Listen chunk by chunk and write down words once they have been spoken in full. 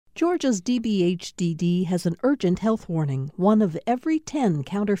Georgia's DBHDD has an urgent health warning. 1 of every 10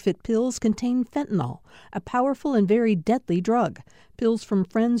 counterfeit pills contain fentanyl, a powerful and very deadly drug. Pills from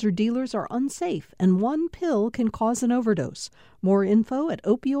friends or dealers are unsafe, and 1 pill can cause an overdose. More info at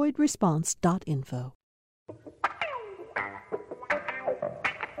opioidresponse.info.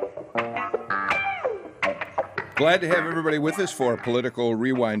 Glad to have everybody with us for Political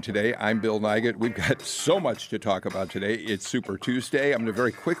Rewind today. I'm Bill Nigut. We've got so much to talk about today. It's Super Tuesday. I'm going to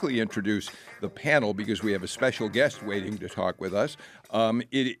very quickly introduce the panel because we have a special guest waiting to talk with us.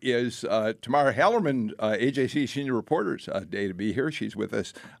 It is Tamara Hallerman, AJC Senior Reporter's day to be here. She's with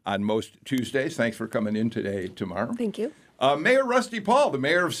us on most Tuesdays. Thanks for coming in today, Tamara. Thank you. Mayor Rusty Paul, the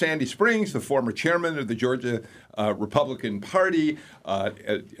mayor of Sandy Springs, the former chairman of the Georgia Republican Party,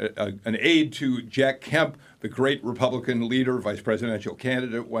 an aide to Jack Kemp, the great Republican leader, vice presidential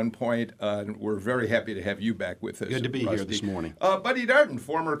candidate at one point. We're very happy to have you back with us. Good to be Rusty. here this morning. Buddy Darden,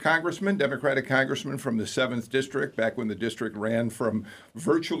 former congressman, Democratic congressman from the 7th District, back when the district ran from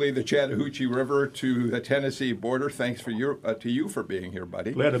virtually the Chattahoochee River to the Tennessee border. Thanks to you for being here,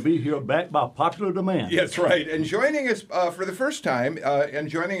 buddy. Glad to be here, back by popular demand. That's right. And joining us for the first time, and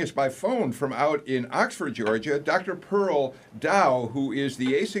joining us by phone from out in Oxford, Georgia, Dr. Pearl Dow, who is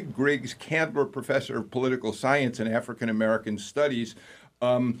the Asa Griggs Candler Professor of Political Science and African American Studies.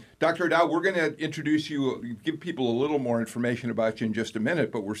 Dr. Dow, we're going to introduce you, give people a little more information about you in just a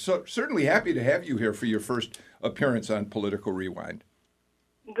minute, but we're certainly happy to have you here for your first appearance on Political Rewind.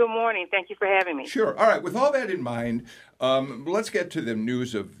 Good morning. Thank you for having me. Sure. All right. With all that in mind, let's get to the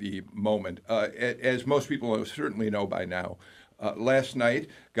news of the moment. As most people certainly know by now, last night,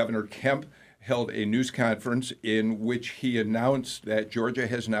 Governor Kemp held a news conference in which he announced that Georgia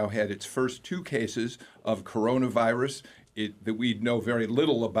has now had its first 2 cases of coronavirus. That we know very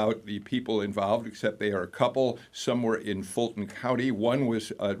little about the people involved, except they are a couple somewhere in Fulton County. One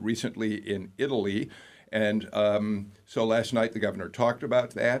was recently in Italy. And so last night the governor talked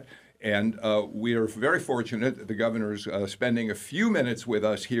about that. And we are very fortunate that the governor's spending a few minutes with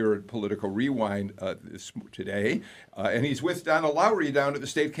us here at Political Rewind today. And he's with Donna Lowry down at the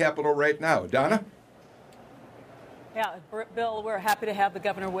state capitol right now. Donna? Yeah, Bill, we're happy to have the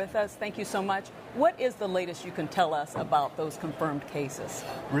governor with us. Thank you so much. What is the latest you can tell us about those confirmed cases?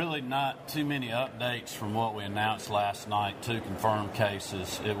 Really not too many updates from what we announced last night, 2 confirmed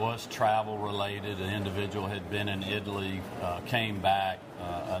cases. It was travel related. An individual had been in Italy, came back.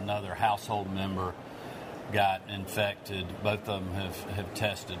 Another household member got infected. Both of them have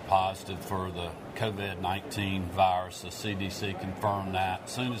tested positive for the COVID-19 virus. The CDC confirmed that.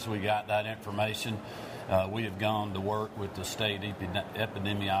 As soon as we got that information, we have gone to work with the state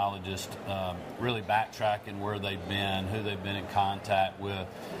epidemiologist, really backtracking where they've been, who they've been in contact with.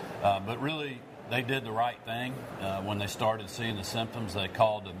 But really, they did the right thing. When they started seeing the symptoms, they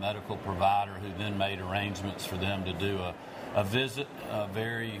called a medical provider who then made arrangements for them to do a visit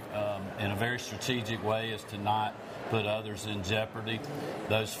in a very strategic way as to not put others in jeopardy.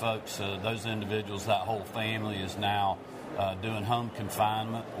 Those folks, those individuals, that whole family is now doing home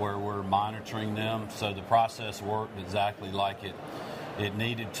confinement where we're monitoring them. So the process worked exactly like it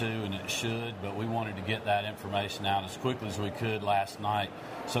needed to and it should, but we wanted to get that information out as quickly as we could last night.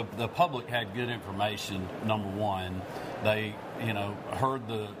 So the public had good information, number one. They, heard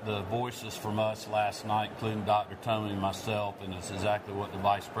the voices from us last night, including Dr. Tony and myself, and it's exactly what the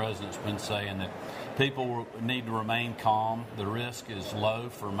Vice President's been saying, that people need to remain calm. The risk is low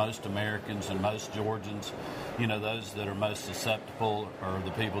for most Americans and most Georgians. Those that are most susceptible are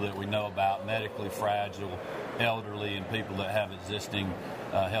the people that we know about, medically fragile, elderly, and people that have existing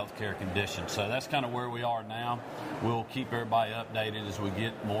health care conditions. So that's kind of where we are now. We'll keep everybody updated as we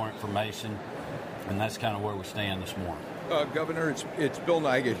get more information, and that's kind of where we stand this morning. Governor, it's Bill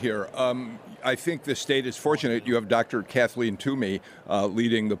Nigut here. I think the state is fortunate. You have Dr. Kathleen Toomey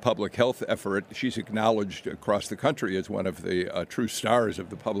leading the public health effort. She's acknowledged across the country as one of the true stars of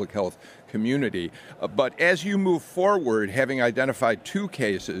the public health community. But as you move forward, having identified 2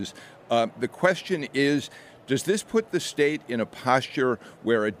 cases, the question is, does this put the state in a posture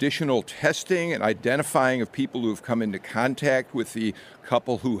where additional testing and identifying of people who have come into contact with the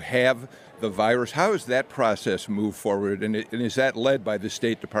couple who have the virus, how does that process move forward, and is that led by the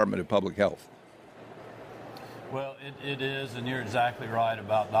State Department of Public Health? Well, it is, and you're exactly right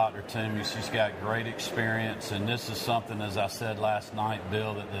about Dr. Toomey. She's got great experience, and this is something, as I said last night,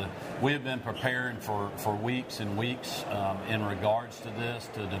 Bill, that we have been preparing for weeks and weeks in regards to this,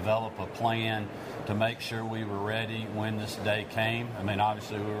 to develop a plan to make sure we were ready when this day came. I mean,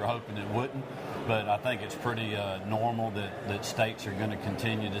 obviously we were hoping it wouldn't, but I think it's pretty normal that states are going to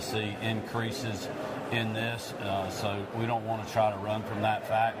continue to see increases in this, so we don't want to try to run from that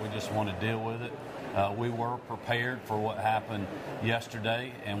fact. We just want to deal with it. We were prepared for what happened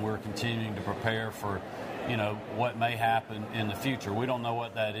yesterday, and we're continuing to prepare for, what may happen in the future. We don't know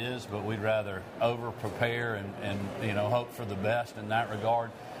what that is, but we'd rather over-prepare and hope for the best in that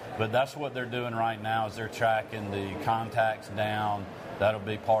regard. But that's what they're doing right now is they're tracking the contacts down. That'll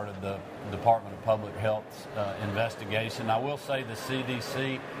be part of the Department of Public Health's investigation. I will say the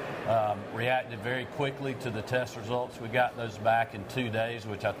CDC reacted very quickly to the test results. We got those back in 2 days,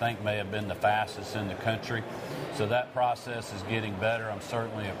 which I think may have been the fastest in the country. So that process is getting better. I'm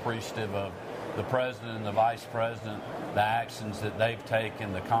certainly appreciative of the President and the Vice President, the actions that they've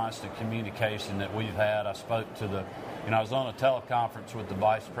taken, the constant communication that we've had. I spoke to I was on a teleconference with the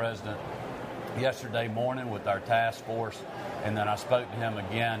Vice President yesterday morning with our task force, and then I spoke to him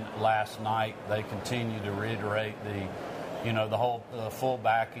again last night. They continue to reiterate the full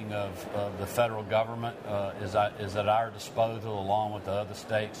backing of the federal government is at our disposal, along with the other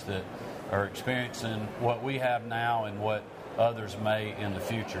states that are experiencing what we have now and what others may in the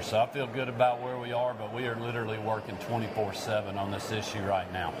future. So I feel good about where we are, but we are literally working 24/7 on this issue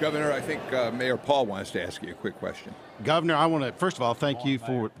right now. Governor, I think Mayor Paul wants to ask you a quick question. Governor, I want to first of all thank you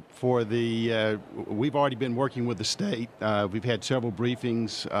for the. We've already been working with the state. We've had several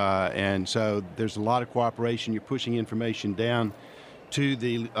briefings, and so there's a lot of cooperation. You're pushing information down to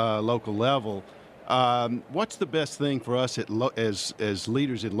the local level. What's the best thing for us as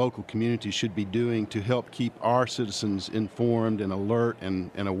leaders in local communities should be doing to help keep our citizens informed and alert and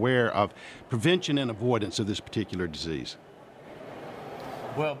aware of prevention and avoidance of this particular disease?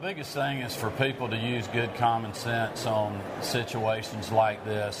 Well, biggest thing is for people to use good common sense on situations like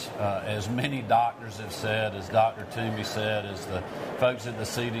this. As many doctors have said, as Dr. Toomey said, as the folks at the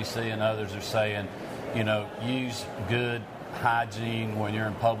CDC and others are saying, use good hygiene when you're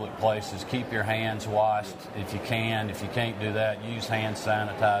in public places. Keep your hands washed if you can. If you can't do that, use hand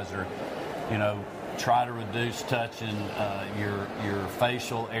sanitizer. Try to reduce touching your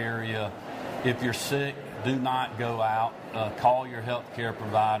facial area. If you're sick, do not go out. Call your health care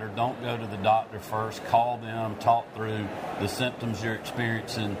provider. Don't go to the doctor first. Call them, talk through the symptoms you're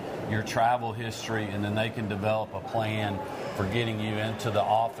experiencing, your travel history, and then they can develop a plan for getting you into the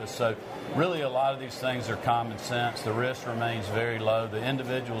office. So really a lot of these things are common sense. The risk remains very low. The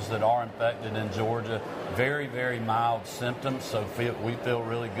individuals that are infected in Georgia, very, very mild symptoms, so we feel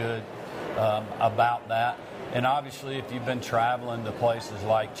really good about that. And obviously, if you've been traveling to places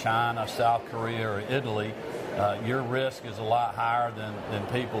like China, South Korea, or Italy, your risk is a lot higher than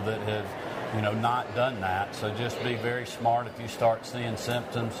people that have, not done that. So just be very smart. If you start seeing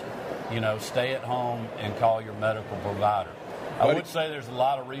symptoms, stay at home and call your medical provider. I would say there's a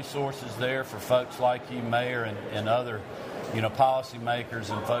lot of resources there for folks like you, Mayor, and other, policymakers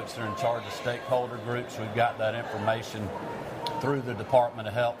and folks that are in charge of stakeholder groups. We've got that information through the Department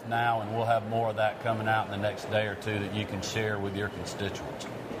of Health now, and we'll have more of that coming out in the next day or two that you can share with your constituents.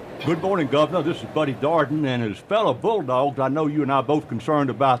 Good morning, Governor. This is Buddy Darden, and as fellow Bulldogs, I know you and I are both concerned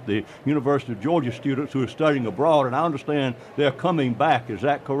about the University of Georgia students who are studying abroad, and I understand they're coming back. Is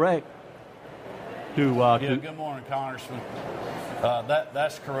that correct? Good morning, Congressman.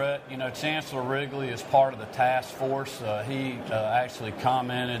 That's correct. Chancellor Wrigley is part of the task force. He actually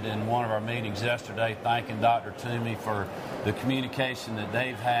commented in one of our meetings yesterday thanking Dr. Toomey for the communication that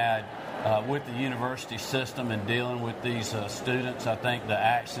they've had with the university system in dealing with these students. I think the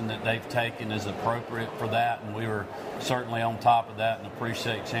action that they've taken is appropriate for that, and we were certainly on top of that and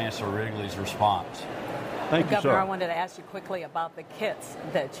appreciate Chancellor Wrigley's response. Thank you, Governor, sir. I wanted to ask you quickly about the kits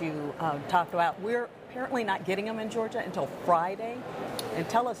that you talked about. We're apparently not getting them in Georgia until Friday. And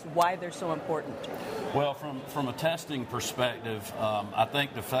tell us why they're so important. Well, from a testing perspective, I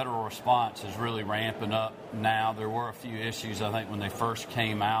think the federal response is really ramping up now. There were a few issues, I think, when they first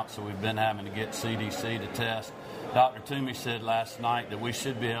came out, so we've been having to get CDC to test. Dr. Toomey said last night that we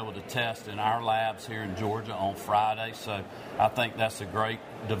should be able to test in our labs here in Georgia on Friday, so I think that's a great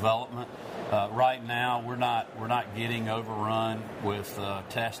development. Right now, we're not getting overrun with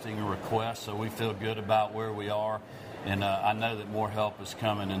testing requests, so we feel good about where we are. And I know that more help is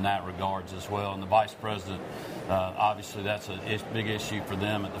coming in that regards as well. And the Vice President, obviously that's a big issue for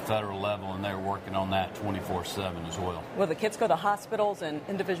them at the federal level, and they're working on that 24/7 as well. Will the kits go to hospitals and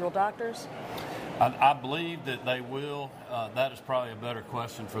individual doctors? I believe that they will. That is probably a better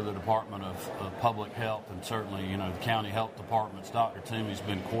question for the Department of Public Health, and certainly, the county health departments. Dr. Toomey's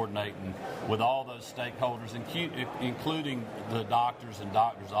been coordinating with all those stakeholders, including the doctors and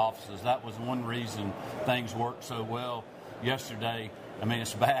doctors' offices. That was one reason things worked so well yesterday. I mean,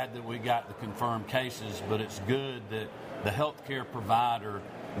 it's bad that we got the confirmed cases, but it's good that the healthcare provider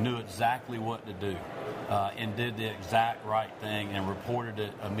knew exactly what to do. and did the exact right thing and reported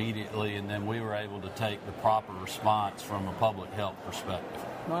it immediately, and then we were able to take the proper response from a public health perspective.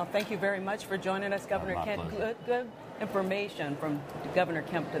 Well, thank you very much for joining us, Governor Kemp. Good information from Governor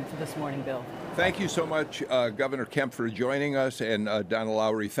Kemp this morning, Bill. Thank you so much, Governor Kemp, for joining us. And Donna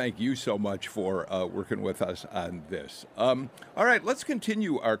Lowry, thank you so much for working with us on this. All right, let's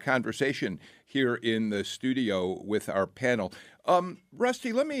continue our conversation here in the studio with our panel.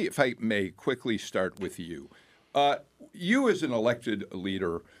 Rusty, let me, if I may, quickly start with you. You as an elected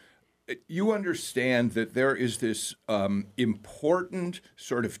leader, you understand that there is this important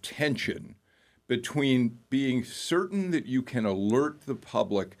sort of tension between being certain that you can alert the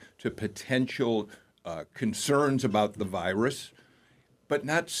public to potential concerns about the virus, but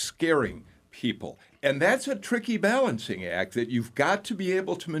not scaring people. And that's a tricky balancing act that you've got to be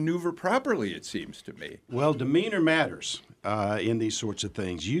able to maneuver properly, it seems to me. Well, demeanor matters in these sorts of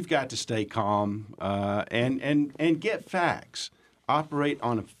things. You've got to stay calm and get facts. Operate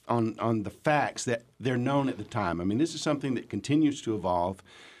on the facts that they're known at the time. I mean, this is something that continues to evolve.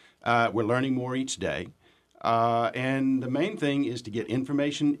 We're learning more each day. And the main thing is to get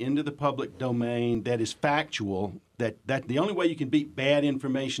information into the public domain that is factual, that the only way you can beat bad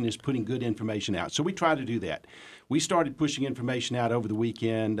information is putting good information out. So we try to do that. We started pushing information out over the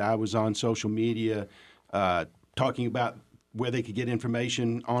weekend. I was on social media talking about where they could get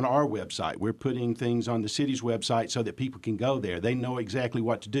information on our website. We're putting things on the city's website so that people can go there. They know exactly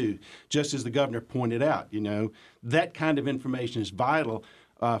what to do. Just as the governor pointed out, that kind of information is vital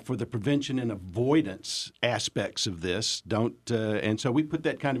for the prevention and avoidance aspects of this. And so we put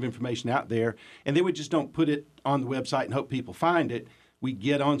that kind of information out there, and then we just don't put it on the website and hope people find it. We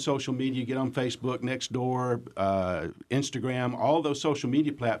get on social media, get on Facebook, Nextdoor, Instagram, all those social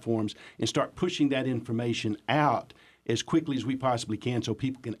media platforms, and start pushing that information out as quickly as we possibly can so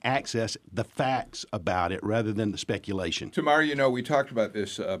people can access the facts about it rather than the speculation. Tamar, we talked about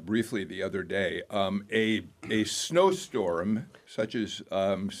this briefly the other day. A snowstorm, such as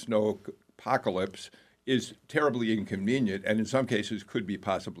snow apocalypse, is terribly inconvenient and in some cases could be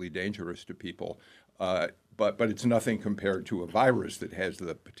possibly dangerous to people. But it's nothing compared to a virus that has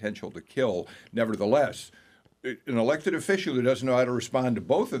the potential to kill. Nevertheless, an elected official who doesn't know how to respond to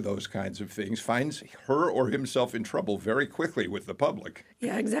both of those kinds of things finds her or himself in trouble very quickly with the public.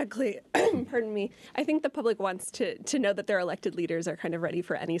 Yeah, exactly. Pardon me. I think the public wants to know that their elected leaders are kind of ready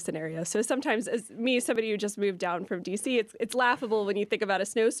for any scenario. So sometimes, as me, somebody who just moved down from D.C., it's laughable when you think about a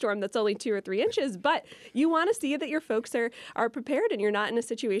snowstorm that's only 2 or 3 inches, but you want to see that your folks are prepared and you're not in a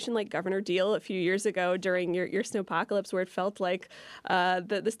situation like Governor Deal a few years ago during your snowpocalypse where it felt like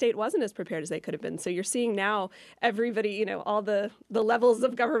the state wasn't as prepared as they could have been. So you're seeing now everybody, all the levels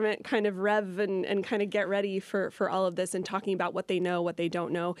of government kind of rev and kind of get ready for all of this and talking about what they know, what they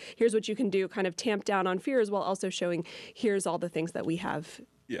don't know. Here's what you can do, kind of tamp down on fears while also showing here's all the things that we have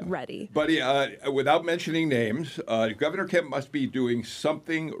ready. Buddy, without mentioning names, Governor Kemp must be doing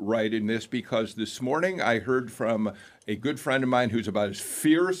something right in this because this morning I heard from a good friend of mine who's about as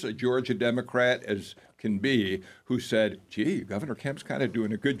fierce a Georgia Democrat as can be, who said, gee, Governor Kemp's kind of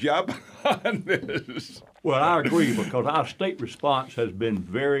doing a good job on this. Well, I agree because our state response has been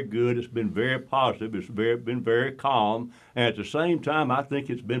very good. It's been very positive. It's been very calm. And at the same time, I think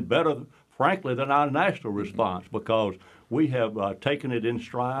it's been better, frankly, than our national response because we have taken it in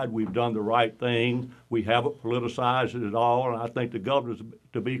stride. We've done the right thing. We haven't politicized it at all. And I think the governor's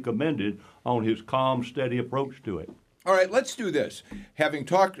to be commended on his calm, steady approach to it. All right, let's do this. Having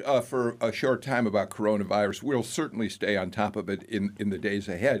talked for a short time about coronavirus, we'll certainly stay on top of it in the days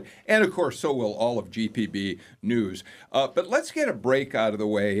ahead. And, of course, so will all of GPB News. But let's get a break out of the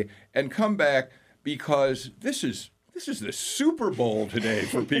way and come back because this is the Super Bowl today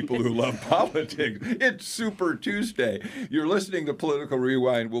for people who love politics. It's Super Tuesday. You're listening to Political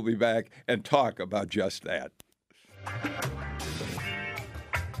Rewind. We'll be back and talk about just that.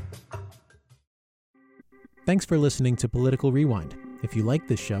 Thanks for listening to Political Rewind. If you like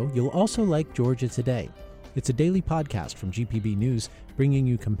this show, you'll also like Georgia Today. It's a daily podcast from GPB News, bringing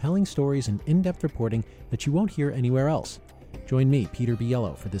you compelling stories and in-depth reporting that you won't hear anywhere else. Join me, Peter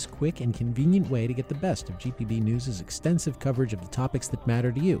Biello, for this quick and convenient way to get the best of GPB News' extensive coverage of the topics that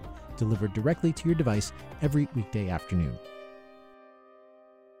matter to you, delivered directly to your device every weekday afternoon.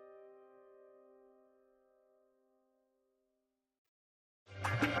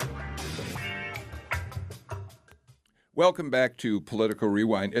 Welcome back to Political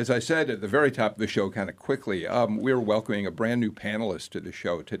Rewind. As I said at the very top of the show, kind of quickly, we're welcoming a brand new panelist to the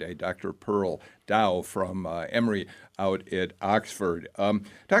show today, Dr. Pearl Dow from Emory out at Oxford.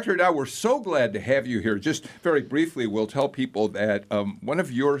 Dr. Dow, we're so glad to have you here. Just very briefly, we'll tell people that one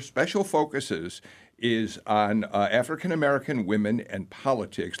of your special focuses is on African American women and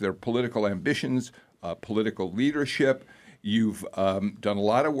politics, their political ambitions, political leadership. You've done a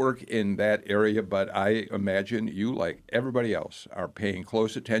lot of work in that area, but I imagine you, like everybody else, are paying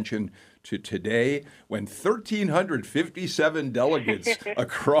close attention to today when 1,357 delegates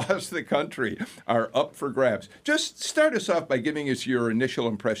across the country are up for grabs. Just start us off by giving us your initial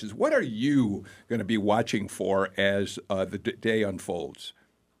impressions. What are you going to be watching for as the day unfolds?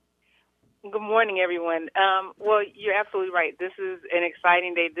 Good morning, everyone. Well, you're absolutely right. This is an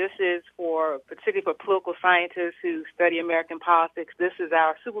exciting day. This is particularly for political scientists who study American politics. This is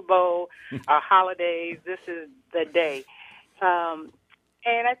our Super Bowl, our holidays. This is the day.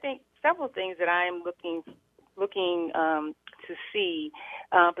 And I think several things that I am looking to see,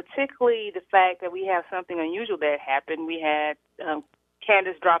 particularly the fact that we have something unusual that happened. We had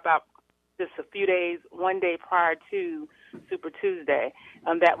candidates drop out just a few days, one day prior to Super Tuesday.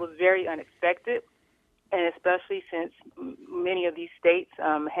 That was very unexpected, and especially since many of these states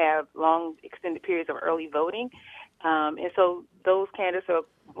have long, extended periods of early voting. And so those candidates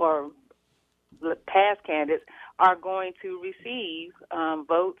or past candidates are going to receive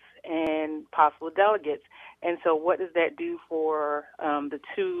votes and possible delegates. And so what does that do for the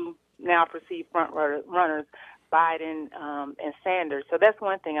two now perceived front runners, Biden and Sanders? So that's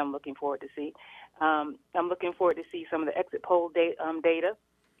one thing I'm looking forward to see. I'm looking forward to see some of the exit poll data,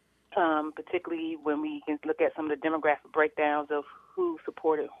 particularly when we can look at some of the demographic breakdowns of who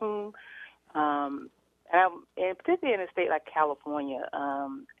supported whom, and particularly in a state like California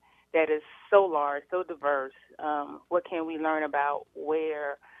that is so large, so diverse. What can we learn about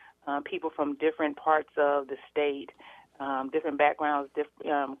where people from different parts of the state, different backgrounds,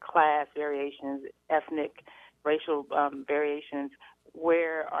 class variations, ethnic, racial variations,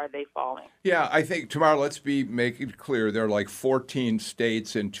 where are they falling? Yeah, I think, Tamara, let's make it clear. There are like 14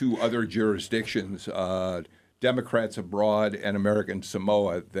 states and 2 other jurisdictions, Democrats abroad and American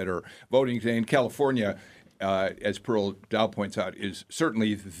Samoa, that are voting today. In California, as Pearl Dow points out, is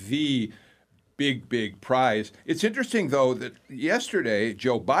certainly the big prize. It's interesting, though, that yesterday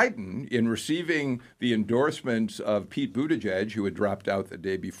Joe Biden, in receiving the endorsements of Pete Buttigieg, who had dropped out the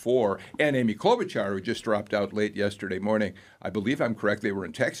day before, and Amy Klobuchar, who just dropped out late yesterday morning, I believe I'm correct, they were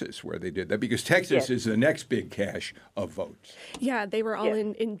in Texas where they did that, because Texas is the next big cache of votes. Yeah, they were all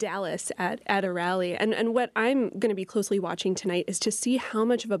in Dallas at a rally. And what I'm going to be closely watching tonight is to see how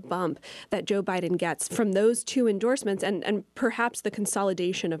much of a bump that Joe Biden gets from those 2 endorsements and perhaps the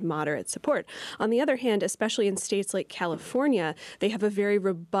consolidation of moderate support. On the other hand, especially in states like California, they have a very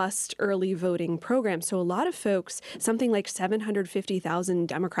robust early voting program. So a lot of folks, something like 750,000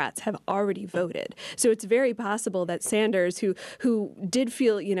 Democrats, have already voted. So it's very possible that Sanders, who did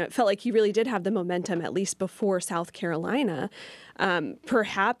feel, it felt like he really did have the momentum, at least before South Carolina,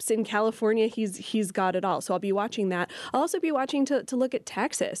 perhaps in California he's got it all. So I'll be watching that. I'll also be watching to look at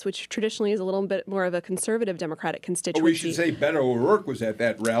Texas, which traditionally is a little bit more of a conservative Democratic constituency. We should say Beto O'Rourke was at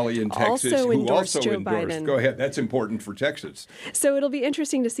that rally in Texas, who also Joe endorsed. Biden. Go ahead. That's important for Texas. So it'll be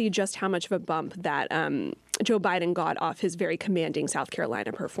interesting to see just how much of a bump that Joe Biden got off his very commanding South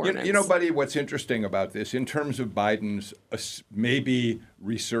Carolina performance. You know, Buddy, what's interesting about this, in terms of Biden's maybe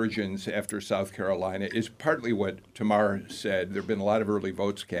resurgence after South Carolina, is partly what Tamar said. There have been a lot of early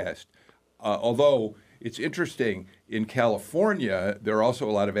votes cast. Although it's interesting, in California, there are also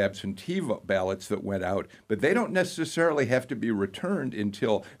a lot of absentee ballots that went out, but they don't necessarily have to be returned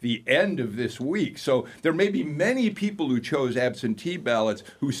until the end of this week. So there may be many people who chose absentee ballots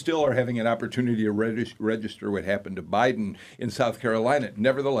who still are having an opportunity to register what happened to Biden in South Carolina.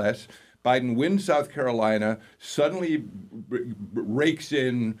 Nevertheless, Biden wins South Carolina, suddenly rakes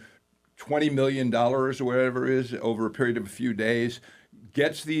in $20 million or whatever it is over a period of a few days,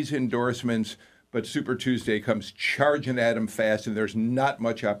 gets these endorsements, but Super Tuesday comes charging at him fast, and there's not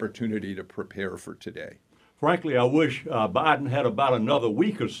much opportunity to prepare for today. Frankly, I wish Biden had about another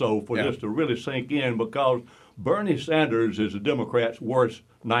week or so for this to really sink in, because Bernie Sanders is the Democrats' worst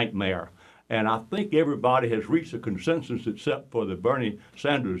nightmare. And I think everybody has reached a consensus, except for the Bernie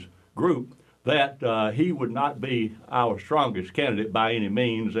Sanders group, that he would not be our strongest candidate by any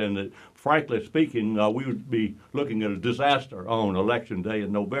means, and that, frankly speaking, we would be looking at a disaster on Election Day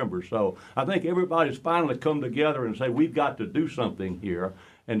in November. So I think everybody's finally come together and say, we've got to do something here.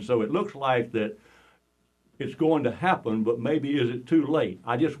 And so it looks like that it's going to happen, but maybe is it too late?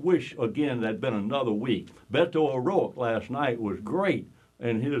 I just wish, again, there'd been another week. Beto O'Rourke last night was great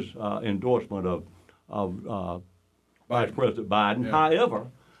in his endorsement of Vice President Biden. Yeah.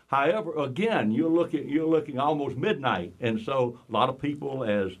 However, again, you're looking almost midnight, and so a lot of people,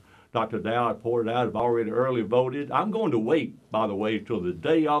 as Dr. Dow had pointed out, have already early voted. I'm going to wait, by the way, till the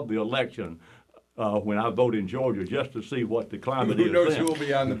day of the election when I vote in Georgia just to see what the climate is. Who knows then. who will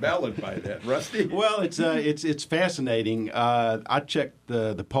be on the ballot by then? Rusty? Well, it's fascinating. I checked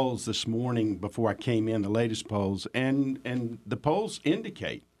the polls this morning before I came in, the latest polls, and the polls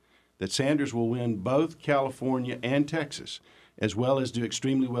indicate that Sanders will win both California and Texas, as well as do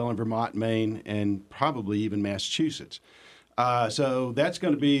extremely well in Vermont, Maine, and probably even Massachusetts. So that's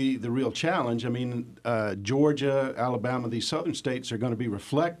going to be the real challenge. I mean, Georgia, Alabama, these southern states are going to be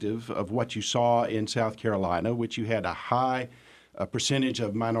reflective of what you saw in South Carolina, which you had a high percentage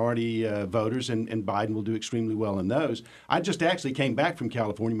of minority voters, and Biden will do extremely well in those. I just actually came back from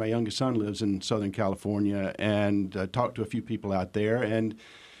California. My youngest son lives in Southern California, and talked to a few people out there. And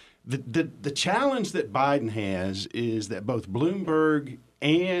the challenge that Biden has is that both Bloomberg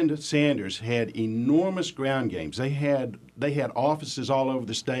and Sanders had enormous ground games. They had offices all over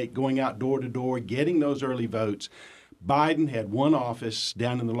the state, going out door to door, getting those early votes. Biden had one office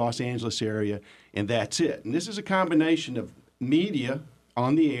down in the Los Angeles area, and that's it. And this is a combination of media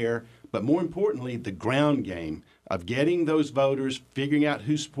on the air, but more importantly, the ground game of getting those voters, figuring out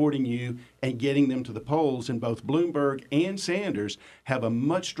who's supporting you, and getting them to the polls. And both Bloomberg and Sanders have a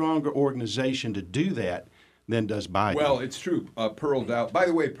much stronger organization to do that than does Biden. Well, it's true. Pearl Dow. By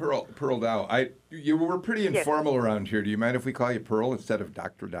the way, Pearl Dow, you were pretty informal around here. Do you mind if we call you Pearl instead of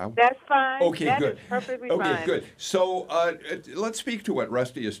Dr. Dow? That's fine. Okay, that good. Is perfectly okay, fine. Good. So let's speak to what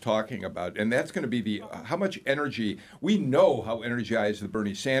Rusty is talking about, and that's going to be the how much energy. We know how energized the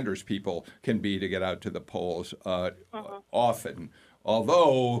Bernie Sanders people can be to get out to the polls often,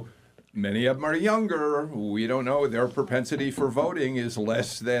 although many of them are younger. We don't know. Their propensity for voting is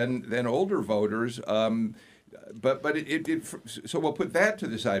less than older voters. But so we'll put that to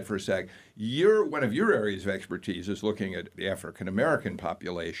the side for a sec. One of your areas of expertise is looking at the African American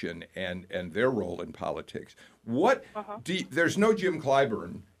population and their role in politics. There's no Jim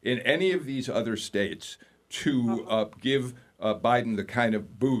Clyburn in any of these other states to give Biden the kind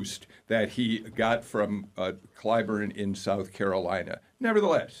of boost that he got from Clyburn in South Carolina.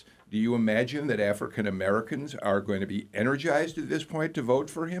 Nevertheless, do you imagine that African Americans are going to be energized at this point to vote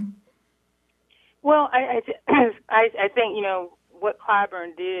for him? Well, I think, what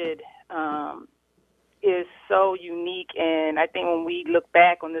Clyburn did is so unique. And I think when we look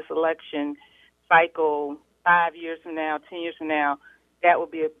back on this election cycle 5 years from now, 10 years from now, that will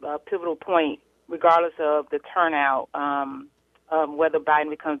be a pivotal point, regardless of the turnout, whether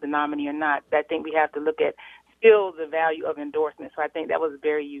Biden becomes the nominee or not. I think we have to look at still the value of endorsement. So I think that was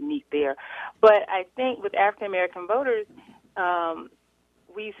very unique there. But I think with African-American voters,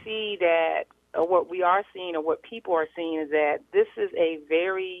 we see that what we are seeing, or what people are seeing, is that this is a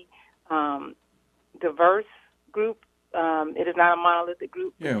very diverse group. It is not a monolithic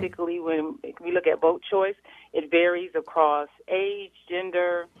group, particularly when we look at vote choice. It varies across age,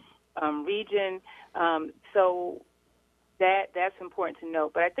 gender, region. So that's important to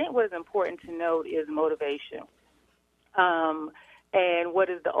note. But I think what is important to note is motivation and what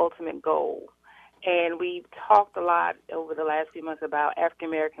is the ultimate goal. And we've talked a lot over the last few months about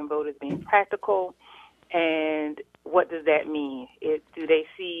African-American voters being practical, and what does that mean? Do they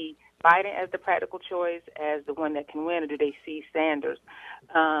see Biden as the practical choice, as the one that can win, or do they see Sanders?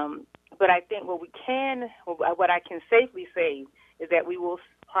 But I think what I can safely say is that we will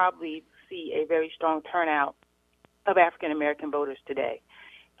probably see a very strong turnout of African-American voters today.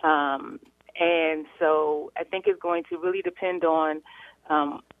 And so I think it's going to really depend on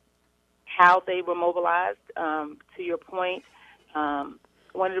how they were mobilized. To your point,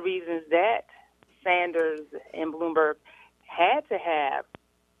 one of the reasons that Sanders and Bloomberg had to have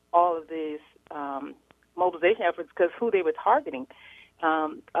all of these mobilization efforts, because who they were targeting.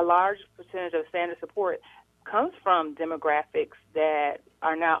 A large percentage of Sanders support comes from demographics that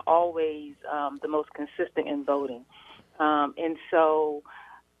are not always the most consistent in voting. And so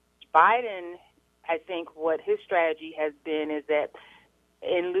Biden, I think what his strategy has been is that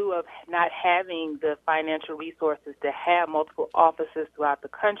in lieu of not having the financial resources to have multiple offices throughout the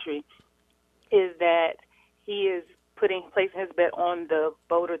country, is that he is placing his bet on the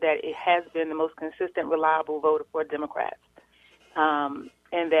voter that it has been the most consistent, reliable voter for Democrats, and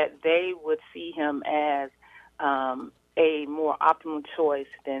that they would see him as a more optimal choice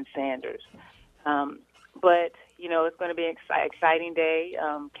than Sanders. But, it's going to be an exciting day.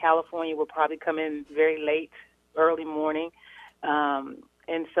 California will probably come in very late, early morning.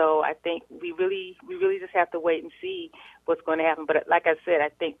 And so I think we really just have to wait and see what's going to happen. But like I said, I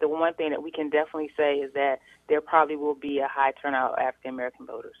think the one thing that we can definitely say is that there probably will be a high turnout of African-American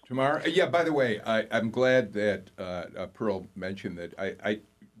voters. Tamar? Yeah, by the way, I'm glad that Pearl mentioned that.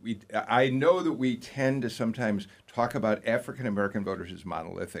 I know that we tend to sometimes talk about African American voters as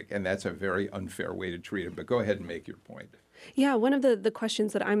monolithic, and that's a very unfair way to treat them. But go ahead and make your point. Yeah, one of the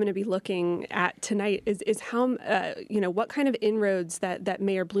questions that I'm going to be looking at tonight is how what kind of inroads that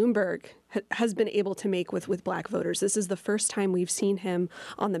Mayor Bloomberg has been able to make with black voters. This is the first time we've seen him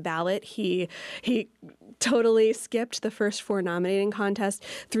on the ballot. He totally skipped the first four nominating contests,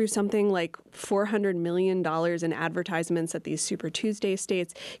 through something like $400 million in advertisements at these Super Tuesday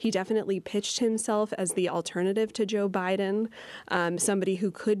states. He definitely pitched himself as the alternative to Joe Biden, somebody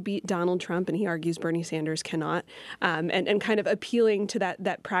who could beat Donald Trump, and he argues Bernie Sanders cannot, and kind of appealing to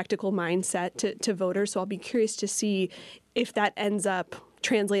that practical mindset to voters. So I'll be curious to see if that ends up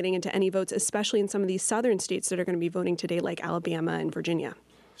translating into any votes, especially in some of these southern states that are going to be voting today, like Alabama and Virginia.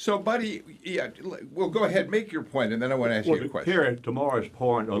 So, Buddy, well, go ahead, make your point, and then I want to ask you a question. To carry tomorrow's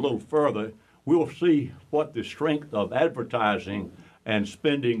point a little further, we'll see what the strength of advertising and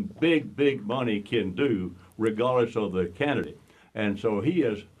spending big money can do, regardless of the candidate. And so he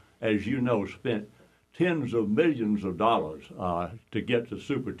has, as you know, spent tens of millions of dollars to get to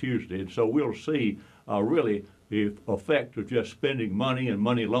Super Tuesday. And so we'll see really the effect of just spending money and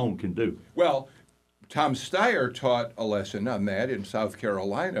money alone can do. Well, Tom Steyer taught a lesson on that in South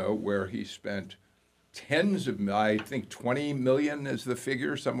Carolina, where he spent tens of, I think 20 million is the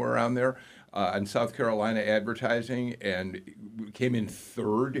figure, somewhere around there, on South Carolina advertising, and came in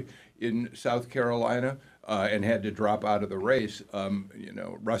third in South Carolina and had to drop out of the race.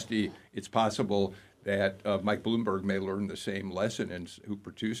 Rusty, it's possible that Mike Bloomberg may learn the same lesson in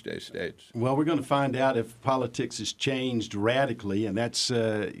Super Tuesday states. Well, we're going to find out if politics has changed radically, and that's,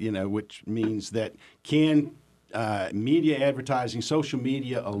 which means that can media advertising, social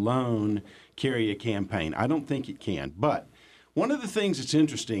media alone carry a campaign? I don't think it can. But one of the things that's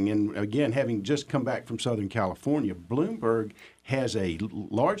interesting, and again, having just come back from Southern California, Bloomberg has a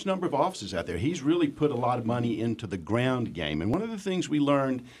large number of offices out there. He's really put a lot of money into the ground game. And one of the things we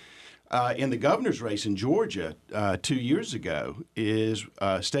learned in the governor's race in Georgia 2 years ago is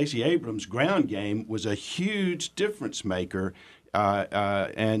Stacey Abrams' ground game was a huge difference maker.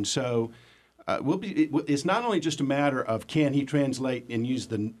 And so it's not only just a matter of can he translate and use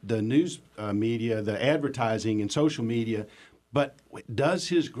the news media, the advertising and social media, but does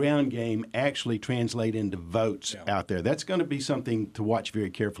his ground game actually translate into votes out there? That's going to be something to watch very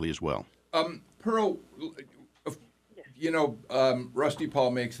carefully as well. Pearl, Rusty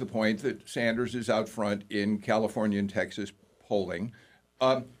Paul makes the point that Sanders is out front in California and Texas polling.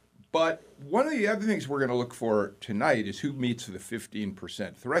 But one of the other things we're going to look for tonight is who meets the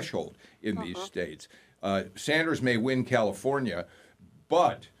 15% threshold in these states. Sanders may win California,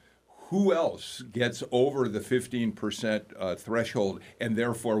 but who else gets over the 15% threshold and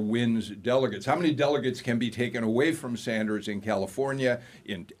therefore wins delegates? How many delegates can be taken away from Sanders in California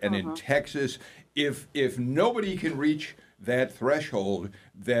and in Texas? If nobody can reach that threshold,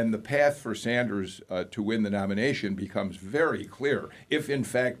 then the path for Sanders to win the nomination becomes very clear. If, in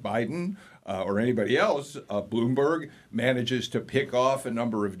fact, Biden or anybody else, Bloomberg, manages to pick off a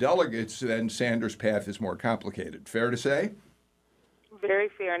number of delegates, then Sanders' path is more complicated. Fair to say? Very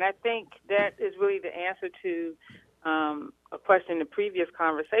fair. And I think that is really the answer to a question in the previous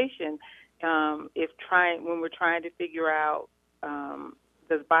conversation. When we're trying to figure out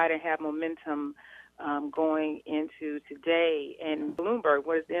does Biden have momentum going into today, and Bloomberg,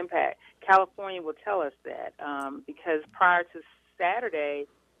 what is the impact? California will tell us that because prior to Saturday,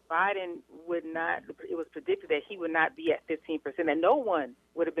 Biden would not, it was predicted that he would not be at 15%, and no one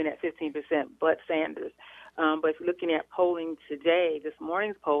would have been at 15% but Sanders. But if you're looking at polling today, this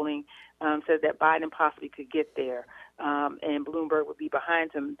morning's polling says that Biden possibly could get there, and Bloomberg would be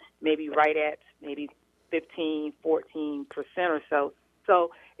behind him, maybe right at maybe 15, 14% or so.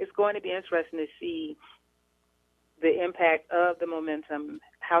 So it's going to be interesting to see the impact of the momentum,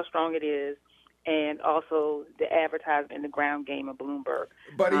 how strong it is, and also the advertisement and the ground game of Bloomberg.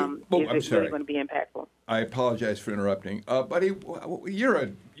 Buddy, I'm sorry. Really going to be impactful. I apologize for interrupting. Buddy,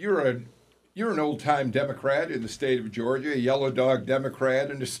 you're an old-time Democrat in the state of Georgia, a yellow dog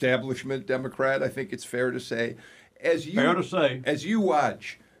Democrat, an establishment Democrat, I think it's fair to say. Fair to say. As you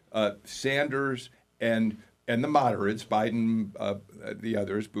watch Sanders and the moderates, Biden, the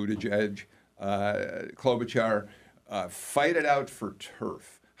others, Buttigieg, Klobuchar, fight it out for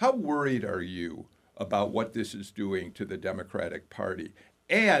turf, how worried are you about what this is doing to the Democratic Party?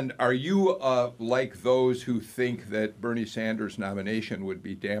 And are you like those who think that Bernie Sanders' nomination would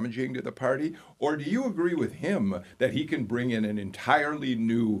be damaging to the party? Or do you agree with him that he can bring in an entirely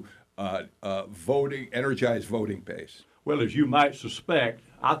new energized voting base? Well, as you might suspect,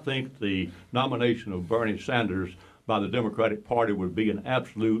 I think the nomination of Bernie Sanders by the Democratic Party would be an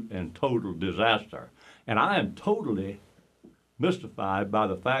absolute and total disaster. And I am totally mystified by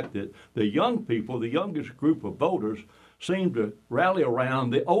the fact that the young people, the youngest group of voters, seem to rally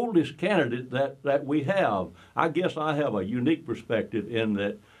around the oldest candidate that we have. I guess I have a unique perspective in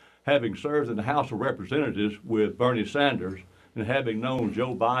that, having served in the House of Representatives with Bernie Sanders and having known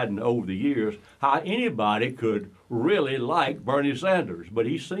Joe Biden over the years, how anybody could really like Bernie Sanders. But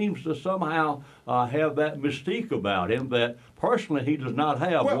he seems to somehow have that mystique about him that personally he does not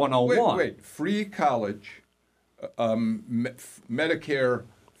have one-on-one. Wait. Free college, Medicare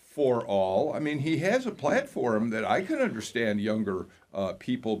for all. I mean, he has a platform that I can understand younger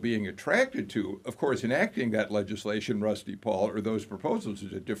people being attracted to. Of course, enacting that legislation, Rusty Paul, or those proposals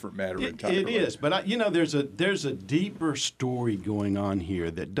is a different matter entirely. It is, but there's a deeper story going on here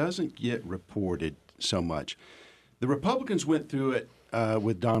that doesn't get reported so much. The Republicans went through it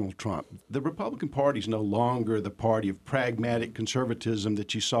with Donald Trump. The Republican Party is no longer the party of pragmatic conservatism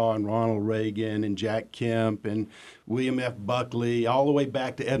that you saw in Ronald Reagan and Jack Kemp and William F. Buckley, all the way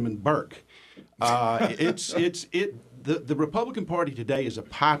back to Edmund Burke. The Republican Party today is a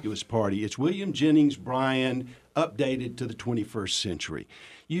populist party. It's William Jennings Bryan updated to the 21st century.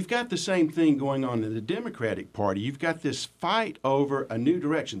 You've got the same thing going on in the Democratic Party. You've got this fight over a new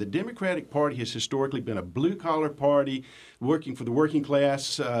direction. The Democratic Party has historically been a blue-collar party working for the working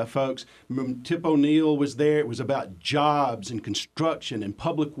class folks. Tip O'Neill was there. It was about jobs and construction and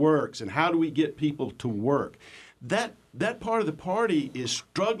public works and how do we get people to work. That part of the party is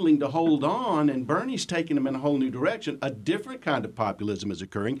struggling to hold on, and Bernie's taking them in a whole new direction. A different kind of populism is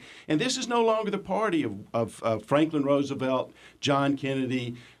occurring, and this is no longer the party of Franklin Roosevelt, John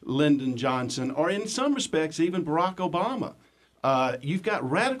Kennedy, Lyndon Johnson, or in some respects even Barack Obama. You've got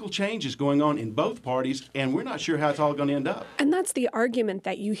radical changes going on in both parties, and we're not sure how it's all going to end up. And that's the argument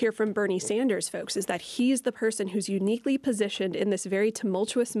that you hear from Bernie Sanders, folks, is that he's the person who's uniquely positioned in this very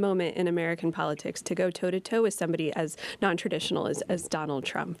tumultuous moment in American politics to go toe-to-toe with somebody as non-traditional as Donald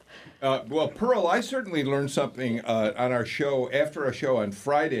Trump. Well, Pearl, I certainly learned something on our show. After our show on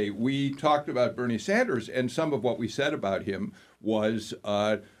Friday, we talked about Bernie Sanders, and some of what we said about him was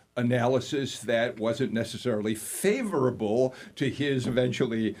analysis that wasn't necessarily favorable to his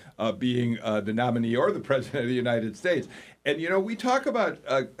eventually being the nominee or the president of the United States. And, we talk about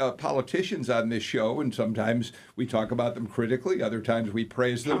politicians on this show, and sometimes we talk about them critically. Other times we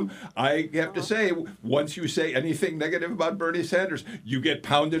praise them. I have to say, once you say anything negative about Bernie Sanders, you get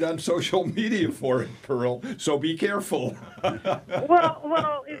pounded on social media for it, Pearl. So be careful.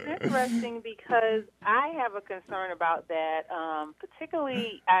 Well, it's interesting because I have a concern about that.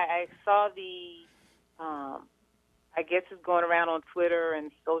 Particularly, I saw I guess it's going around on Twitter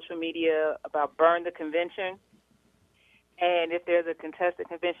and social media about burn the convention. And if there's a contested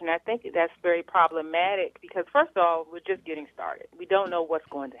convention, I think that's very problematic because, first of all, we're just getting started. We don't know what's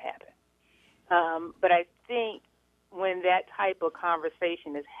going to happen. But I think when that type of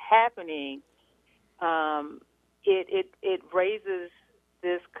conversation is happening, it raises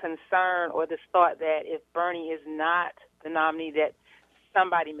this concern or this thought that if Bernie is not the nominee, that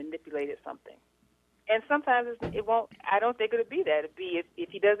somebody manipulated something. And sometimes it won't. I don't think it'll be that. It'll be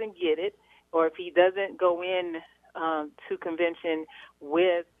if he doesn't get it or if he doesn't go in to convention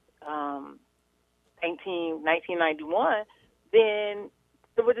with 1991, then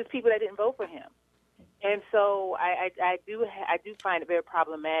there were just people that didn't vote for him. And so I do find it very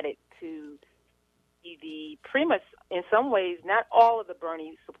problematic to be pretty much, in some ways, not all of the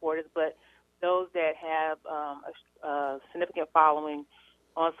Bernie supporters, but those that have a significant following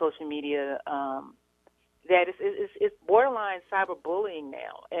on social media, that it's borderline cyberbullying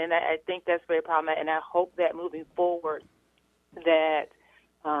now, and I think that's very problematic. And I hope that moving forward, that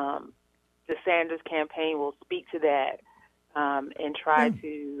the Sanders campaign will speak to that and try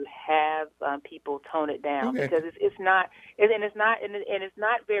to have people tone it down because it's not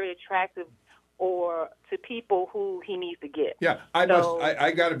very attractive or to people who he needs to get. Yeah, I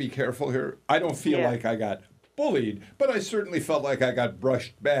got to be careful here. I don't feel like I got bullied, but I certainly felt like I got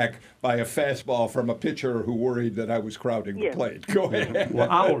brushed back by a fastball from a pitcher who worried that I was crowding the plate. Go ahead. Well,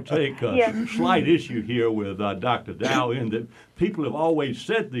 I will take a slight issue here with Dr. Dow in that people have always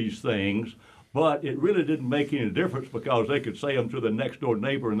said these things, but it really didn't make any difference because they could say them to the next door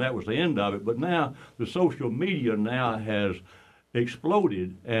neighbor and that was the end of it. But now the social media now has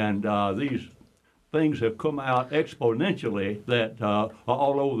exploded, and these things have come out exponentially that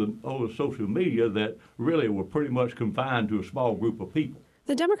all over social media that really were pretty much confined to a small group of people.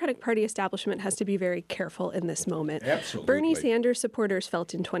 The Democratic Party establishment has to be very careful in this moment. Absolutely. Bernie Sanders supporters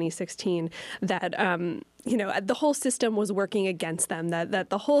felt in 2016 that the whole system was working against them, that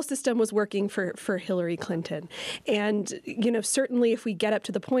the whole system was working for Hillary Clinton. And, certainly if we get up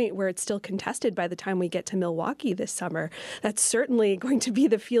to the point where it's still contested by the time we get to Milwaukee this summer, that's certainly going to be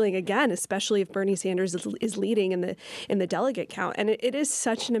the feeling again, especially if Bernie Sanders is leading in the delegate count. And it is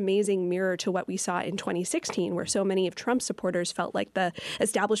such an amazing mirror to what we saw in 2016, where so many of Trump's supporters felt like the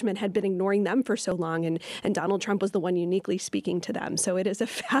establishment had been ignoring them for so long, and Donald Trump was the one uniquely speaking to them. So it is a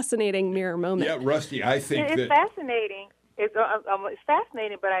fascinating mirror moment. Yeah, Rusty, I think it's fascinating. It's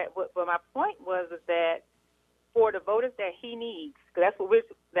fascinating, but my point was that for the voters that he needs, because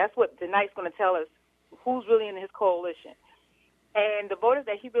that's what tonight's going to tell us who's really in his coalition, and the voters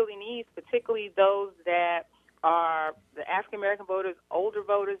that he really needs, particularly those that are the African American voters, older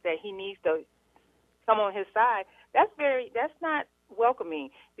voters that he needs to come on his side. That's not welcoming,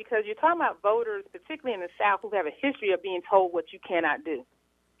 because you're talking about voters, particularly in the South, who have a history of being told what you cannot do,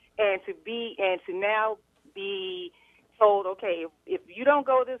 and to now be told, okay, if you don't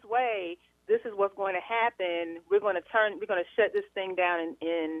go this way, this is what's going to happen. We're going to shut this thing down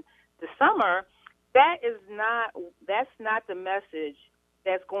in the summer. That's not the message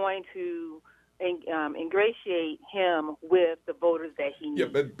that's going to ingratiate him with the voters that he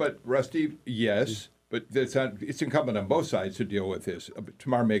needs. Yeah, but Rusty, yes, but it's incumbent on both sides to deal with this.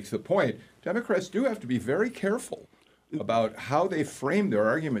 Tamar makes the point. Democrats do have to be very careful about how they frame their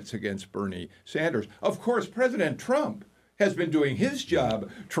arguments against Bernie Sanders. Of course, President Trump has been doing his job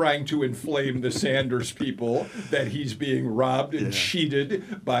trying to inflame the Sanders people that he's being robbed and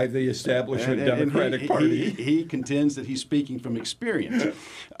cheated by the establishment Democratic Party. He contends that he's speaking from experience.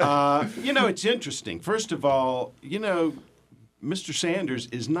 It's interesting. First of all, Mr. Sanders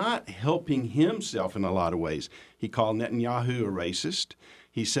is not helping himself in a lot of ways. He called Netanyahu a racist.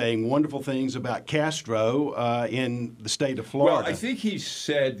 He's saying wonderful things about Castro in the state of Florida. Well, I think he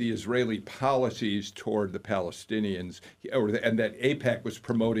said the Israeli policies toward the Palestinians, and that AIPAC was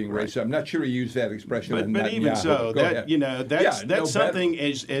promoting racism. I'm not sure he used that expression. But even so, that's something,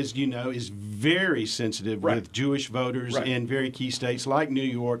 as you know, is very sensitive with Jewish voters in very key states like New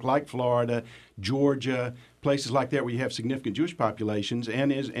York, like Florida, Georgia, places like that where you have significant Jewish populations, and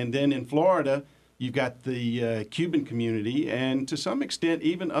then in Florida, you've got the Cuban community, and to some extent,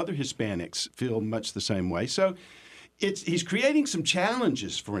 even other Hispanics feel much the same way. So he's creating some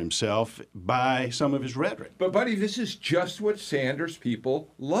challenges for himself by some of his rhetoric. But, buddy, this is just what Sanders people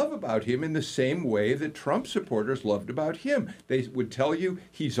love about him in the same way that Trump supporters loved about him. They would tell you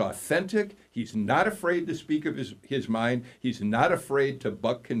he's authentic. He's not afraid to speak of his mind. He's not afraid to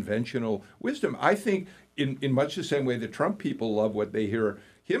buck conventional wisdom. I think in much the same way that Trump people love what they hear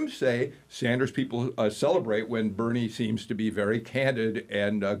him say, Sanders people celebrate when Bernie seems to be very candid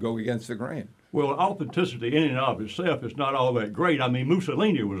and go against the grain. Well, authenticity in and of itself is not all that great. I mean,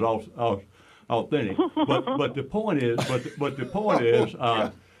 Mussolini was authentic, but the point is,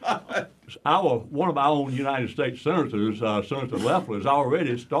 one of our own United States senators, Senator Loeffler, has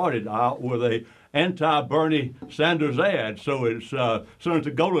already started out with a anti-Bernie Sanders ad. So it's Senator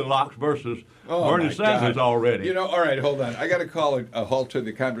Goldilocks versus Bernie Sanders already. All right, hold on. I got to call a halt to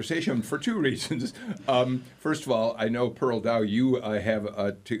the conversation for two reasons. First of all, I know, Pearl Dow, you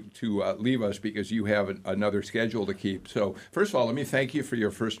have to leave us because you have another schedule to keep. So first of all, let me thank you for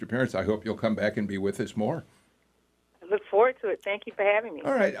your first appearance. I hope you'll come back and be with us more. I look forward to it. Thank you for having me.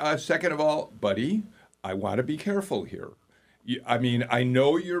 All right. Second of all, buddy, I want to be careful here. I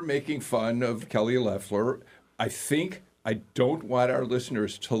know you're making fun of Kelly Loeffler. I don't want our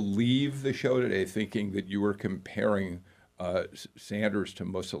listeners to leave the show today thinking that you were comparing Sanders to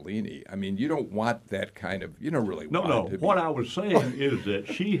Mussolini. I mean, you don't want that kind of, you don't really want No. to be. What I was saying is that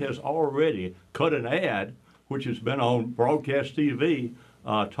she has already cut an ad, which has been on broadcast TV,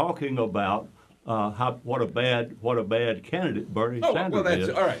 talking about what a bad candidate Bernie Sanders is,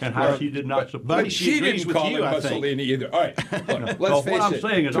 all right. and how she did not support. But she didn't call him Mussolini either. All right, let's face what I'm it.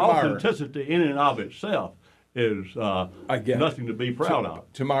 saying is Tamar, authenticity in and of itself is nothing to be proud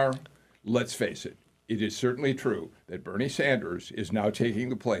of. Tamar, let's face it. It is certainly true that Bernie Sanders is now taking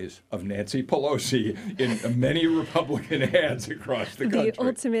the place of Nancy Pelosi in many Republican ads across the country. The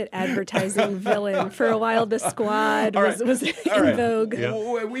ultimate advertising villain. For a while, the Squad was in vogue. Yeah.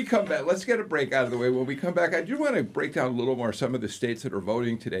 When we come back, let's get a break out of the way. When we come back, I do want to break down a little more some of the states that are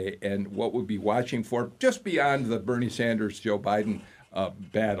voting today and what we'll be watching for just beyond the Bernie Sanders-Joe Biden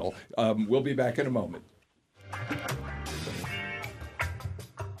battle. We'll be back in a moment.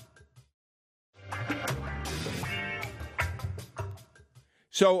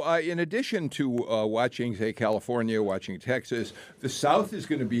 So in addition to watching, say, California, watching Texas, the South is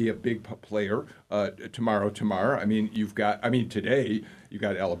going to be a big player tomorrow. I mean, today you've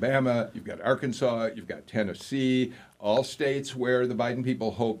got Alabama, you've got Arkansas, you've got Tennessee, all states where the Biden people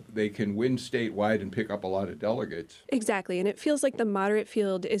hope they can win statewide and pick up a lot of delegates. Exactly. And it feels like the moderate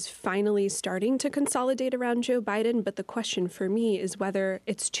field is finally starting to consolidate around Joe Biden. But the question for me is whether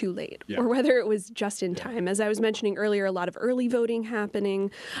it's too late or whether it was just in time. As I was mentioning earlier, a lot of early voting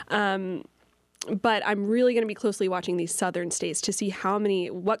happening. But I'm really going to be closely watching these southern states to see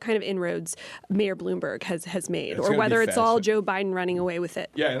what kind of inroads Mayor Bloomberg has made, or whether it's all Joe Biden running away with it.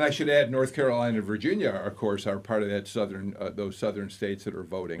 Yeah, and I should add, North Carolina and Virginia, of course, are part of that those southern states that are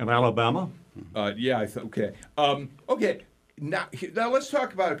voting. And Alabama? Okay. Okay. Now let's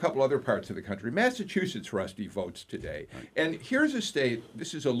talk about a couple other parts of the country. Massachusetts, Rusty, votes today. And here's a state,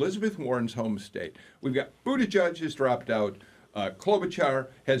 this is Elizabeth Warren's home state. We've got Buttigieg has dropped out. Klobuchar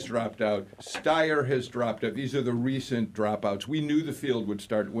has dropped out. Steyer has dropped out. These are the recent dropouts. We knew the field would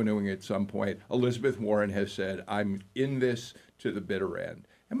start winnowing at some point. Elizabeth Warren has said, "I'm in this to the bitter end."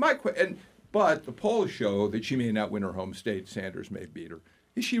 But the polls show that she may not win her home state. Sanders may beat her.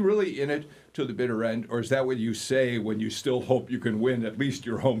 Is she really in it to the bitter end, or is that what you say when you still hope you can win at least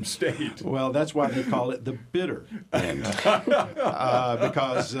your home state? Well, that's why they call it the bitter end,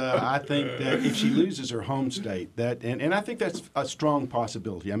 because I think that if she loses her home state, and I think that's a strong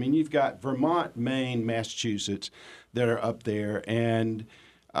possibility. I mean, you've got Vermont, Maine, Massachusetts that are up there, and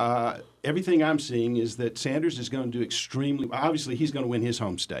everything I'm seeing is that Sanders is going to do extremely. Obviously, he's going to win his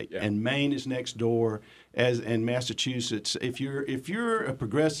home state, and Maine is next door. And Massachusetts, if you're a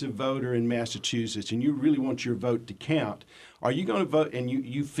progressive voter in Massachusetts and you really want your vote to count, are you going to vote and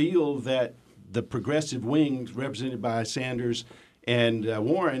you feel that the progressive wing represented by Sanders and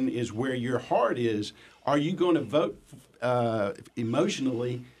Warren is where your heart is? Are you going to vote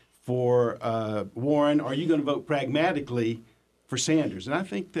emotionally for Warren? Are you going to vote pragmatically for Sanders? And I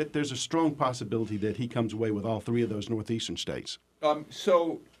think that there's a strong possibility that he comes away with all three of those northeastern states.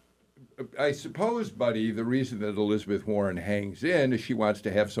 So I suppose, Buddy, the reason that Elizabeth Warren hangs in is she wants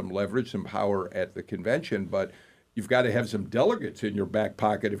to have some leverage, some power at the convention, but you've got to have some delegates in your back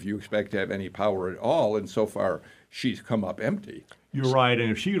pocket if you expect to have any power at all, and so far she's come up empty. You're right,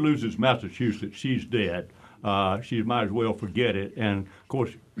 and if she loses Massachusetts, she's dead. She might as well forget it. And, of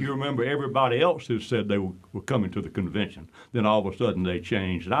course, you remember everybody else has said they were coming to the convention. Then all of a sudden they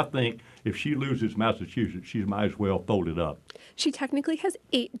changed. And I think if she loses Massachusetts, she might as well fold it up. She technically has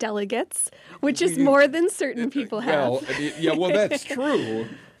 8 delegates, which is more than certain people have. Well, that's true.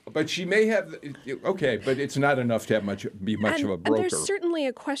 But she may have, okay, but it's not enough to be much of a broker. And there's certainly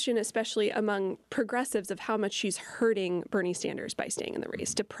a question, especially among progressives, of how much she's hurting Bernie Sanders by staying in the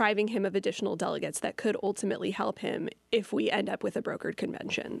race, depriving him of additional delegates that could ultimately help him if we end up with a brokered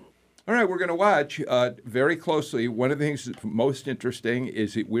convention. All right, we're going to watch very closely. One of the things that's most interesting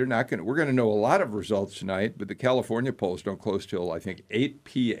is that we're going to know a lot of results tonight, but the California polls don't close till, I think, 8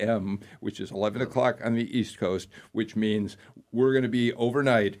 p.m., which is 11 o'clock on the East Coast, which means we're going to be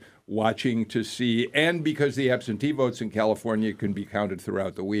overnight watching to see, and because the absentee votes in California can be counted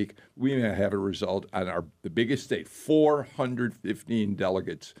throughout the week, we may have a result on the biggest state, 415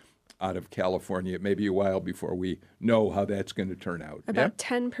 delegates out of California. It may be a while before we know how that's going to turn out. About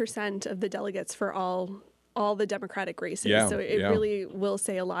 10% of the delegates for all the Democratic races. So it really will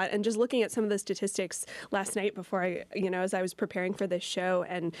say a lot. And just looking at some of the statistics last night before as I was preparing for this show,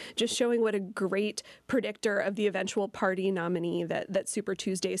 and just showing what a great predictor of the eventual party nominee that Super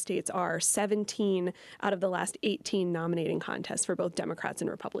Tuesday states are. 17 out of the last 18 nominating contests for both Democrats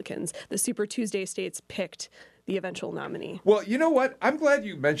and Republicans, the Super Tuesday states picked the eventual nominee. Well, you know what? I'm glad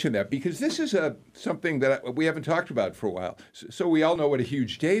you mentioned that, because this is something that we haven't talked about for a while. So we all know what a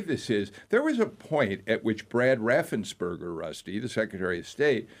huge day this is. There was a point at which Brad Raffensperger, Rusty, the Secretary of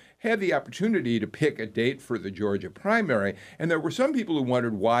State, had the opportunity to pick a date for the Georgia primary, and there were some people who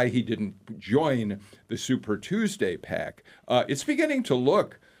wondered why he didn't join the Super Tuesday PAC. It's beginning to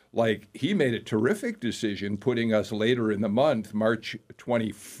look like he made a terrific decision putting us later in the month, March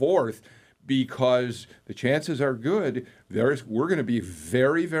 24th, because the chances are good we're going to be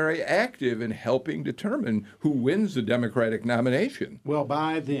very, very active in helping determine who wins the Democratic nomination. Well,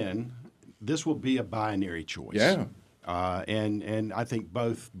 by then, this will be a binary choice. Yeah. And I think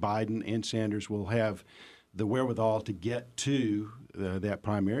both Biden and Sanders will have the wherewithal to get to that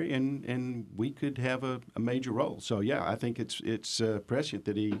primary, and we could have a major role. So, yeah, I think it's prescient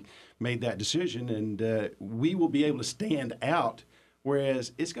that he made that decision, and we will be able to stand out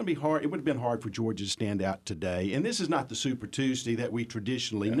Whereas it's going to be hard. It would have been hard for Georgia to stand out today. And this is not the Super Tuesday that we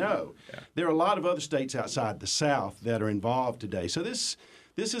traditionally know. Yeah. There are a lot of other states outside the South that are involved today. So this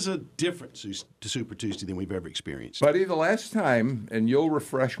is a different Super Tuesday than we've ever experienced. Buddy, the last time, and you'll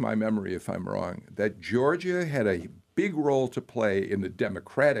refresh my memory if I'm wrong, that Georgia had a big role to play in the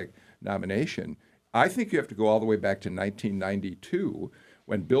Democratic nomination, I think you have to go all the way back to 1992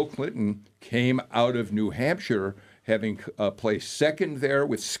 when Bill Clinton came out of New Hampshire having placed second there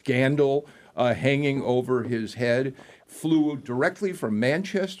with scandal hanging over his head, flew directly from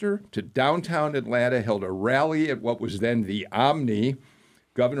Manchester to downtown Atlanta, held a rally at what was then the Omni.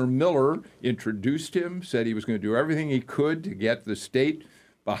 Governor Miller introduced him, said he was going to do everything he could to get the state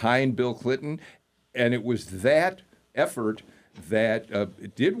behind Bill Clinton, and it was that effort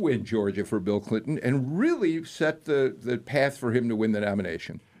that did win Georgia for Bill Clinton and really set the path for him to win the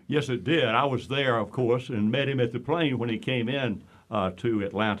nomination. Yes, it did. I was there, of course, and met him at the plane when he came in to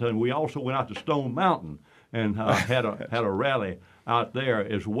Atlanta. And we also went out to Stone Mountain and had a rally out there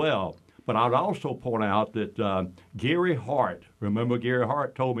as well. But I'd also point out that Gary Hart, remember Gary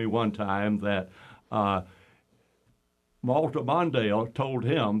Hart told me one time that Walter Mondale told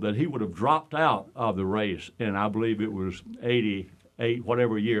him that he would have dropped out of the race, and I believe it was 88,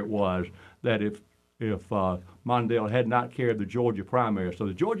 whatever year it was, that if Mondale had not carried the Georgia primary. So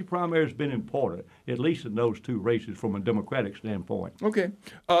the Georgia primary has been important, at least in those two races from a Democratic standpoint. Okay.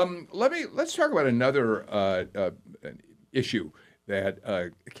 Let's talk about another issue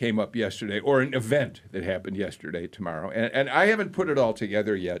that came up yesterday, or an event that happened yesterday, tomorrow. And I haven't put it all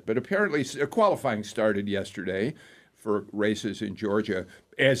together yet, but apparently qualifying started yesterday for races in Georgia,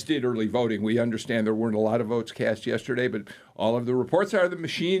 as did early voting. We understand there weren't a lot of votes cast yesterday, but all of the reports are the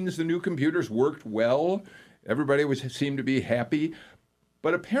machines, the new computers worked well. Everybody seemed to be happy.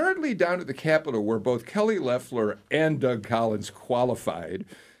 But apparently down at the Capitol, where both Kelly Loeffler and Doug Collins qualified,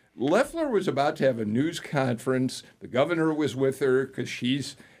 Loeffler was about to have a news conference. The governor was with her because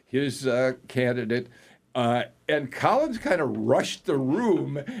she's his candidate. And Collins kind of rushed the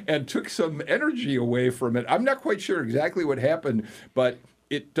room and took some energy away from it. I'm not quite sure exactly what happened, but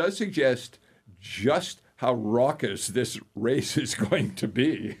it does suggest just how raucous this race is going to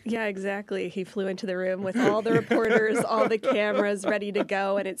be. Yeah, exactly. He flew into the room with all the reporters, all the cameras ready to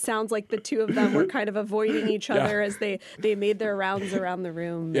go, and it sounds like the two of them were kind of avoiding each other as they made their rounds around the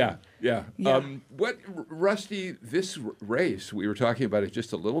room. Yeah. Rusty, this race, we were talking about it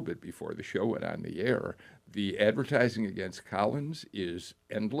just a little bit before the show went on the air. The advertising against Collins is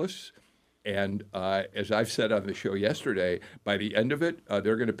endless. And as I've said on the show yesterday, by the end of it,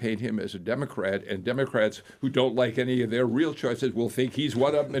 they're going to paint him as a Democrat, and Democrats who don't like any of their real choices will think he's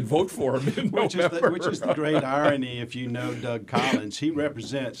one of them and vote for him in November. Which is the great irony if you know Doug Collins. He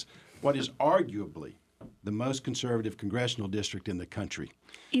represents what is arguably the most conservative congressional district in the country.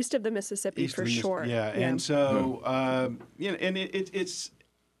 East of the Mississippi, for sure. Yeah, and so, and it's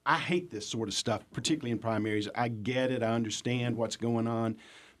I hate this sort of stuff, particularly in primaries. I get it. I understand what's going on.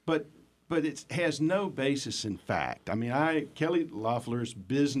 But it has no basis in fact. I mean, Kelly Loeffler's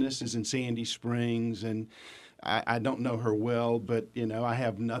business is in Sandy Springs, and I don't know her well, but, I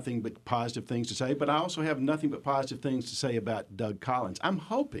have nothing but positive things to say. But I also have nothing but positive things to say about Doug Collins. I'm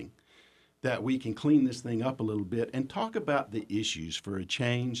hoping that we can clean this thing up a little bit and talk about the issues for a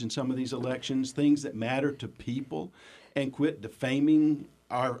change in some of these elections, things that matter to people, and quit defaming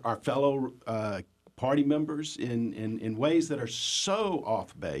our fellow party members in ways that are so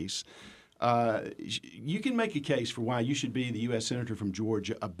off base. You can make a case for why you should be the U.S. Senator from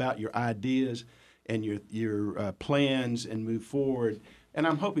Georgia about your ideas and your plans and move forward. And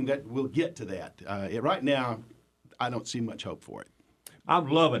I'm hoping that we'll get to that. Right now, I don't see much hope for it. I'm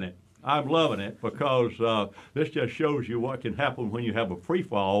loving it because this just shows you what can happen when you have a free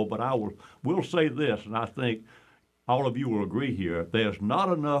fall. But I will say this, and I think all of you will agree here, there's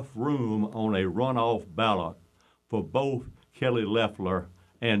not enough room on a runoff ballot for both Kelly Loeffler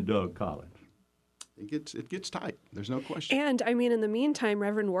and Doug Collins. It gets tight. There's no question. And I mean, in the meantime,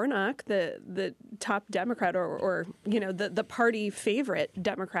 Reverend Warnock, the top Democrat, or the party favorite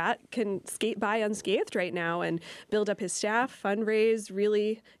Democrat, can skate by unscathed right now and build up his staff, fundraise,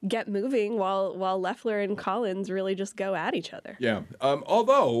 really get moving, while Loeffler and Collins really just go at each other. Yeah.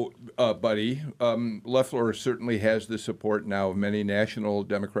 Although, buddy, Loeffler certainly has the support now of many national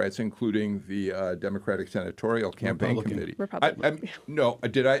Democrats, including the Democratic Senatorial Campaign Committee. Republican.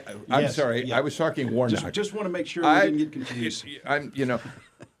 I'm sorry. Yeah. I was talking Warnock. Just want to make sure we didn't get confused.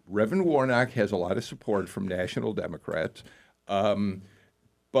 Reverend Warnock has a lot of support from national Democrats,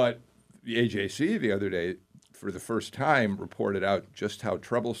 but the AJC the other day, for the first time, reported out just how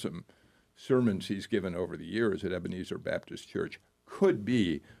troublesome sermons he's given over the years at Ebenezer Baptist Church could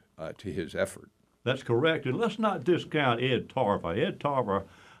be to his effort. That's correct. And let's not discount Ed Tarver. Ed Tarver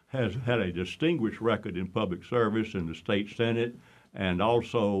has had a distinguished record in public service in the state Senate and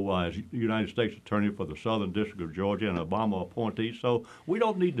also as United States Attorney for the Southern District of Georgia and Obama appointee. So we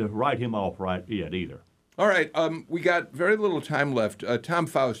don't need to write him off right yet either. All right, we got very little time left. Tom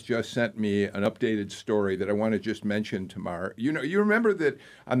Faust just sent me an updated story that I want to just mention, Tamar. You remember that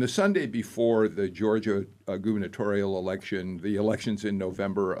on the Sunday before the Georgia gubernatorial election, the elections in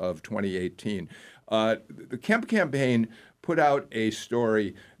November of 2018, the Kemp campaign put out a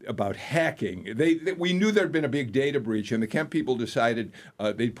story about hacking. We knew there had been a big data breach, and the Kemp people decided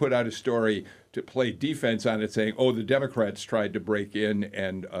they'd put out a story to play defense on it, saying, the Democrats tried to break in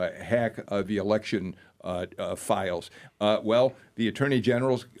and hack the election files. Well, the Attorney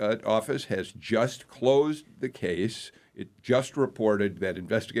General's office has just closed the case. It just reported that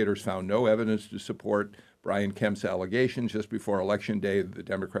investigators found no evidence to support Brian Kemp's allegations. Just before Election Day, the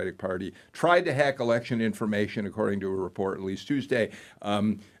Democratic Party tried to hack election information, according to a report released Tuesday.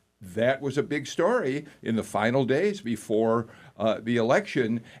 That was a big story in the final days before the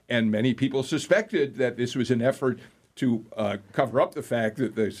election, and many people suspected that this was an effort to cover up the fact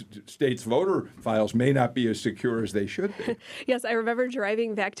that the state's voter files may not be as secure as they should be. Yes, I remember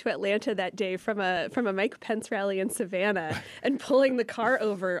driving back to Atlanta that day from a Mike Pence rally in Savannah and pulling the car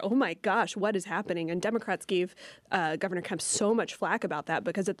over. Oh my gosh, what is happening? And Democrats gave Governor Kemp so much flack about that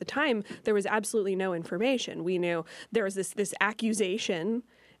because at the time there was absolutely no information. We knew there was this accusation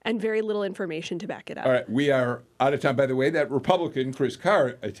and very little information to back it up. All right, we are out of time. By the way, that Republican, Chris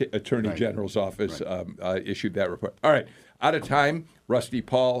Carr, Attorney General's office, issued that report. All right, out of time. Rusty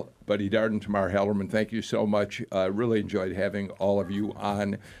Paul, Buddy Darden, Tamar Hallerman, thank you so much. Really enjoyed having all of you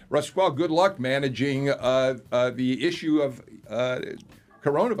on. Rusty Paul, good luck managing the issue of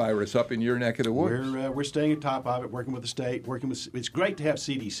coronavirus up in your neck of the woods. We're staying on top of it, working with the state, it's great to have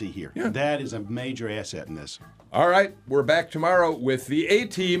CDC here. Yeah. That is a major asset in this. All right, we're back tomorrow with the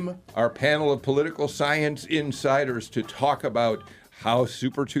A-Team, our panel of political science insiders, to talk about how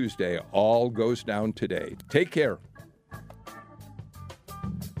Super Tuesday all goes down today. Take care.